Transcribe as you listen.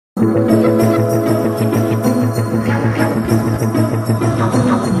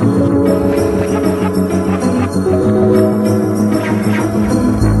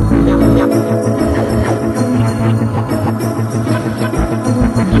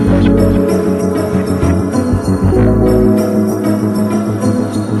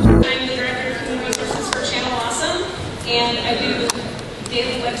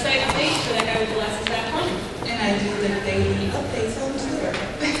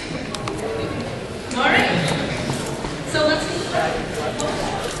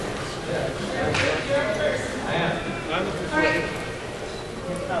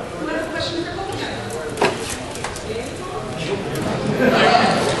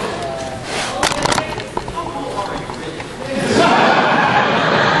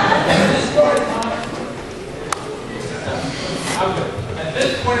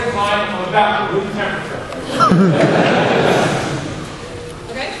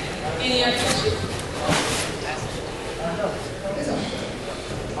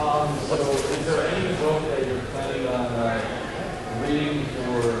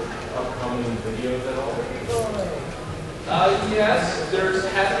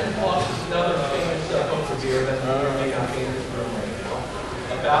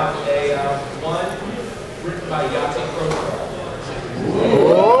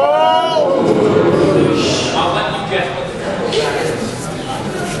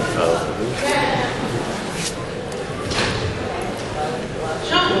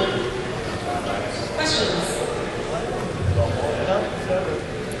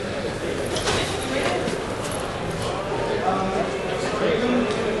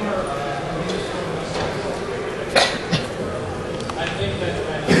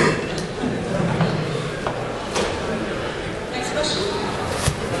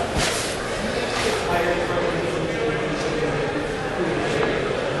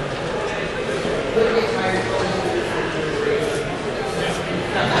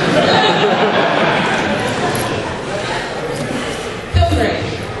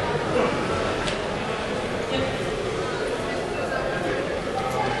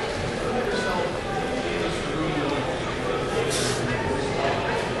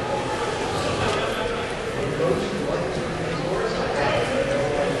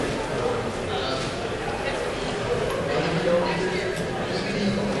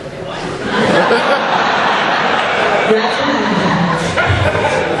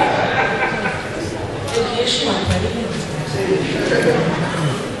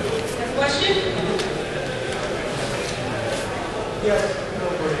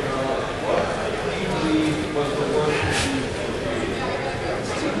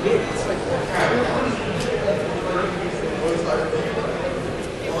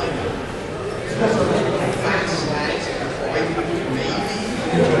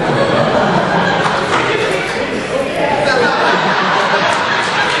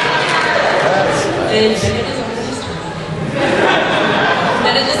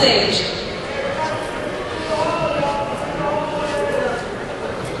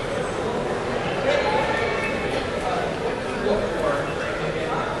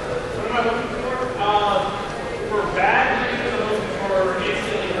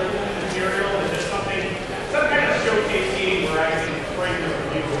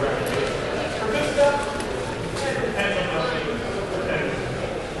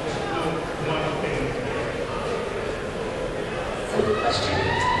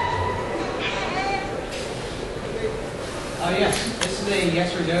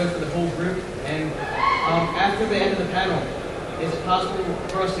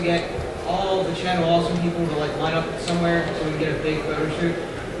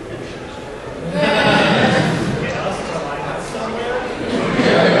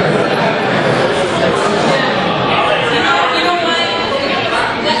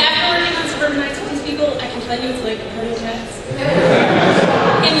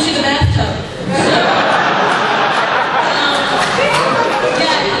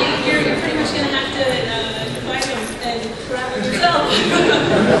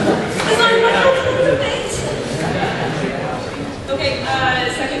Okay,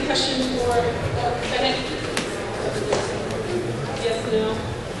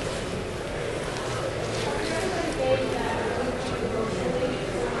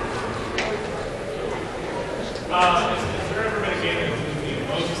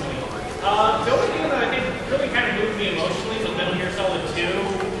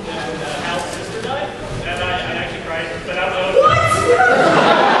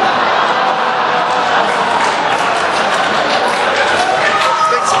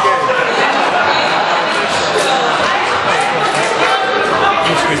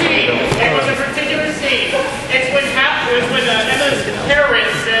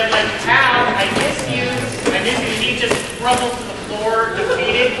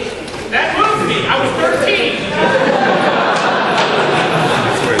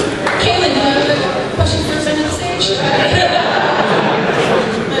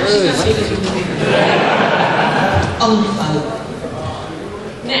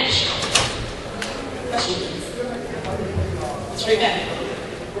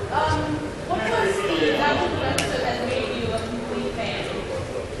 What was the album episode that made you a complete fan?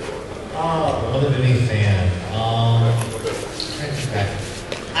 More than any fan.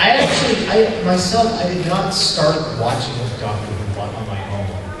 I did not start watching Doctor Who on my own.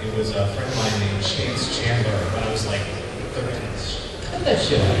 It was a friend of mine named Chance Chandler, when I was like 13. Cut that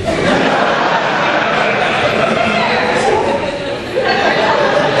shit out.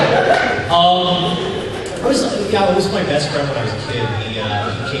 It was my best friend when I was a kid. He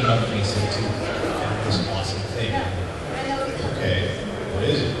came up to me and said, "Dude, I found this awesome thing." Okay, what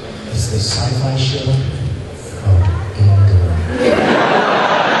is it? It's the sci-fi show from England.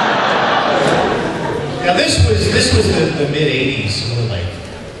 Now this was the mid '80s, so we're like,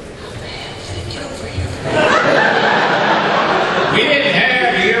 man, get over here. We didn't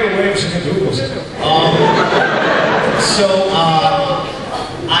have the airwaves and the Googles.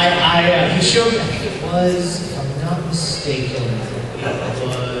 He showed me. I think it was, if I'm not mistaken, it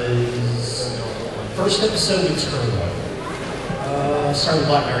was first episode of Turbo. Started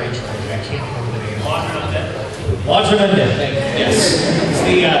with Mary Troy. I can't remember the name. Watching Undead. Watching Undead. Thank you. Yes. It's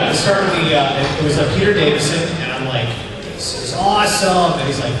the start of it was Peter Davison, and I'm like, this is awesome. And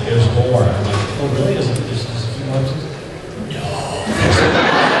he's like, there's more. I'm like, oh really? There's a few more episodes? No.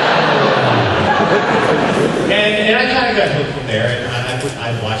 and I kind of got hooked from there, and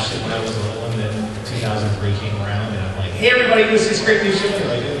I watched it when I was little, and then 2003 came around, and I'm like, hey everybody, go see this great new show. They're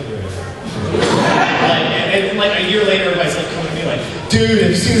like, and like a year later, everybody's like coming to me like, dude,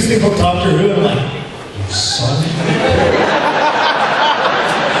 have you seen this thing called Doctor Who? And I'm like, you son.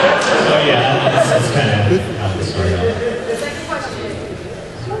 So yeah, that's kind of how this started out. The second question is,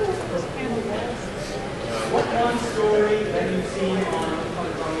 what one story that you've seen on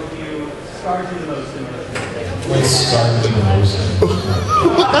Comic Con with you scarred you the most in those? What scarred me the most?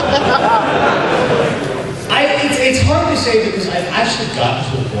 It's hard to say because I've actually gotten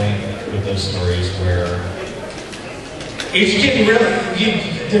to a point with those stories where it's getting really,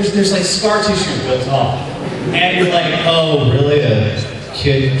 there's like scar tissue built up, and you're like, oh really? A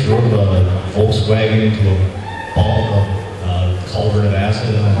kid drove a Volkswagen into a cauldron of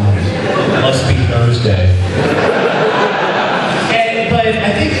acid? Must be Thursday. But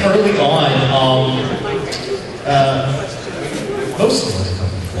I think early on, most of us come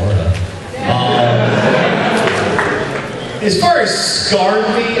from Florida. As far as scarred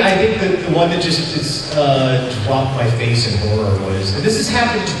me, I think that the one that just dropped my face in horror was, and this has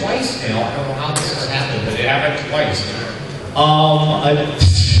happened twice now. I don't know how this has happened, but it happened twice.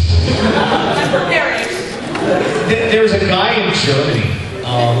 There was a guy in Germany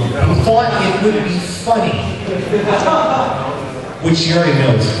who thought it would be funny, which you already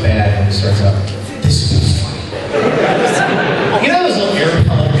know is bad when it starts out. This is funny. You know those little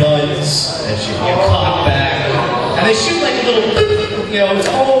airpump guns that you get cocked back, and they shoot like a little, you know, it's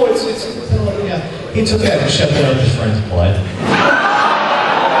yeah. He took that and shoved it up his friend's butt.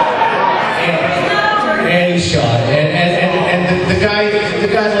 And he shot. And the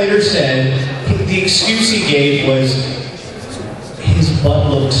guy later said the excuse he gave was his butt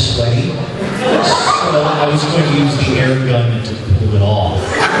looked sweaty, so I was going to use the air gun to pull it off.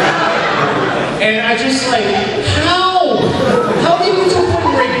 And I just like, how? How do you go to a point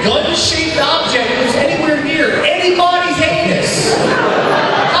where a gun-shaped object was anywhere near anybody's anus?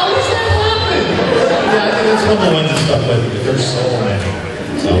 How does that happen? Yeah, I think that's one of the ones that stuck with me. There's so many.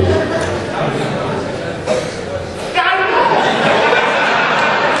 So.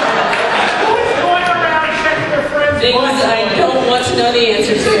 Things I don't want to know the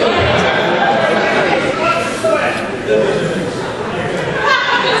answer to.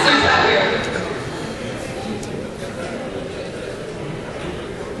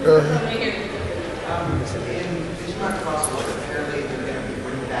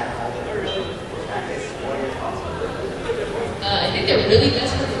 I think they're really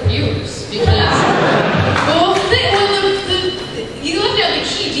desperate for viewers because, you left out the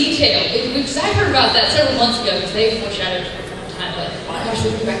key detail. Because I heard about that several months ago because they foreshadowed for a long time. Like, oh my gosh,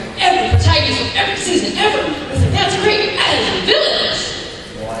 they're bringing back every protagonist from every season ever. I was like, that's great. As villains.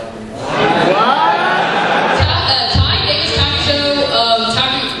 Time, Davis,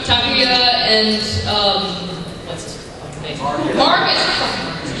 Takuya, and what's his fucking name? Marcus.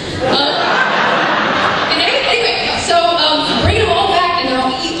 Anyway, so bringing them all back, and they're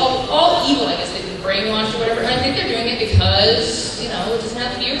all evil. I guess they've been brainwashed or whatever. And I think they're doing it because, you know, it doesn't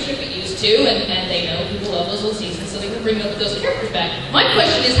have the viewership it used to, and they know people love those old seasons, so they can bring those characters back. My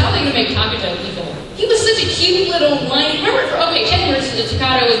question is, how are they going to make Takuya evil? He was such a cute little whiny. Remember, Ken versus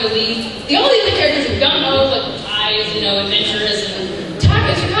Takata was the lead. The only other characters were gung-ho, like eyes, you know, adventurous, and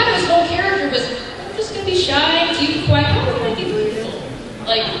Takata's whole character was, I'm just going to be shy, cute, quiet. How would I be evil?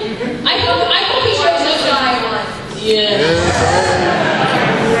 Like, I hope he shows up. Yeah.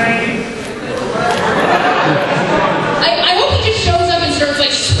 I hope he just shows up and starts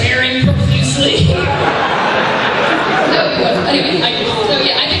like swearing profusely. That would be good. Anyway, so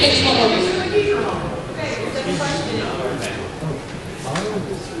yeah, I think I just want more music.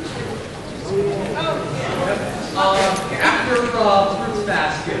 After Fruits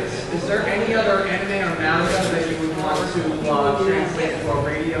Baskets, is there any other anime or manga that you would want to translate into a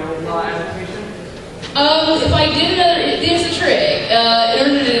radio adaptation? If I did another, there's a trick. In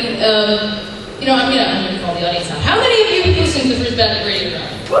order to, you know, I'm gonna call the audience out. How many of you listen to the Fruits Basket radio drama?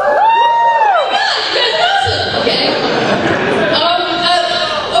 Oh my God, you guys are awesome. Okay.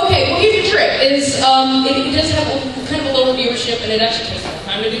 Okay. Well, here's the trick: is it does have kind of a lower viewership, and it actually takes more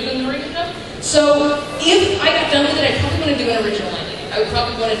time to do than the radio stuff. So if I got done with it, I'd probably want to do an original idea. I would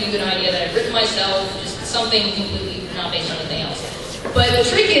probably want to do an idea that I've written myself, just something completely not based on anything else. But the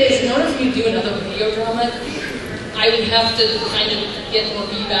trick is, in order for me to do another radio drama, I would have to kind of get more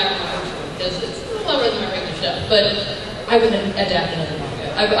feedback because it's a little lower than my regular stuff. But I would adapt another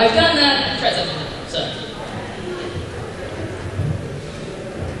manga. I've done that. I've tried something different. So.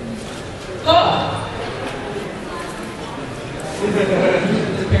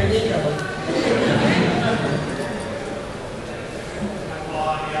 Apparently in trouble.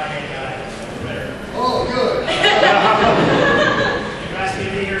 Oh, good. You guys can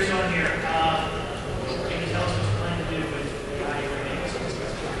be here, so I'm here. Can you tell us what you plan to do with the IO remake?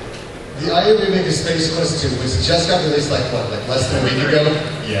 The IO remake of Space Quest 2 was just got released like less than a week ago?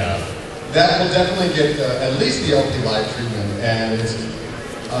 Yeah. That will definitely get at least the LP live treatment, and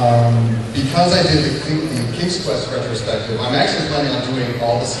because I did the King's Quest retrospective, I'm actually planning on doing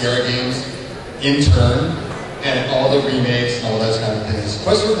all the Sierra games in turn, and all the remakes and all those kind of things.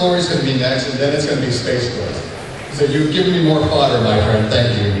 Quest for Glory is going to be next, and then it's going to be Space Quest. So you've given me more fodder, my friend.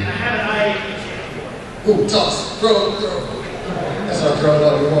 Thank you. I have an IO. Ooh, toss, throw. That's not throw it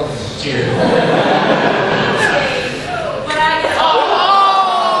out. You're welcome. Cheers.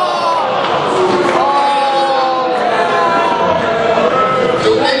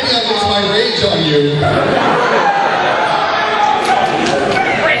 Don't make me unleash my rage on you.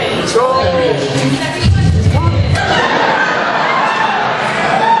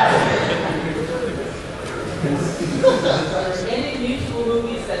 Any musical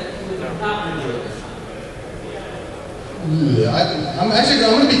movies that would not review? I'm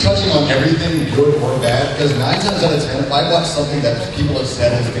going to be touching on everything, good or bad, because 9 times out of 10, if I watch something that people have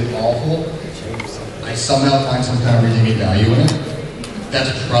said has been awful, I somehow find some kind of redeeming value in it. That's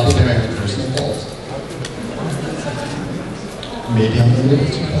probably my own personal fault. Maybe I'm a little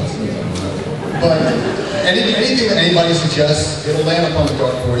too positive. But anything that anybody suggests, it'll land up on the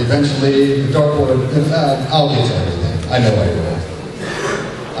dartboard eventually. The dartboard, I'll get to everything. I know I will.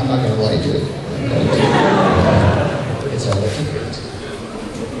 I'm not going to like it. It's all up to great.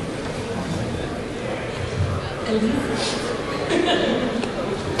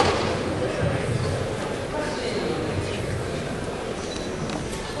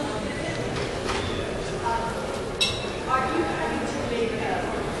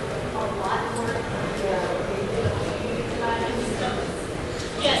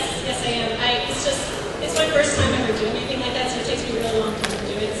 Yes, I am. It's my first time ever doing anything like that, so it takes me a really long time to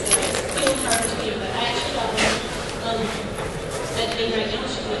do it, so it's a little hard to do, but I actually got one editing right now.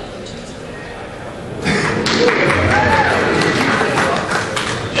 Should be like 4 Tuesdays.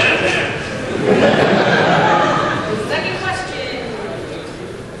 Second question.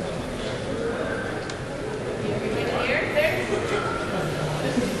 Everybody here? There?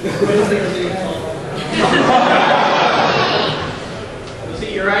 Was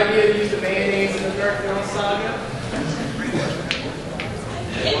it your idea to use the mayonnaise in the Dark Knight Saga?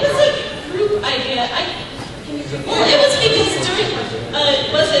 It was a group idea. Well, it was because during,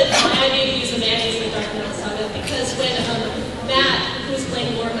 was it my idea to use the mayonnaise in the Dark Knight Saga? Because when Matt, who was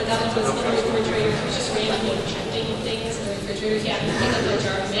playing Morse, was in the refrigerator, he was just randomly checking things in the refrigerator. He happened to pick up a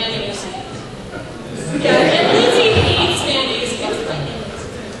jar of mayonnaise. Yeah, and Lindsay hates mayonnaise. It was like mayonnaise.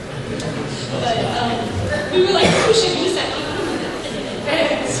 But we were like, oh, we should use that.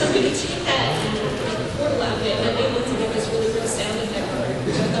 So we could take that and portal out it, and then Lindsay get this really good sound effect for it,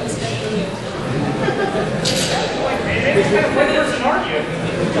 which I thought was kind of weird. Maybe it's kind of funny as an argument.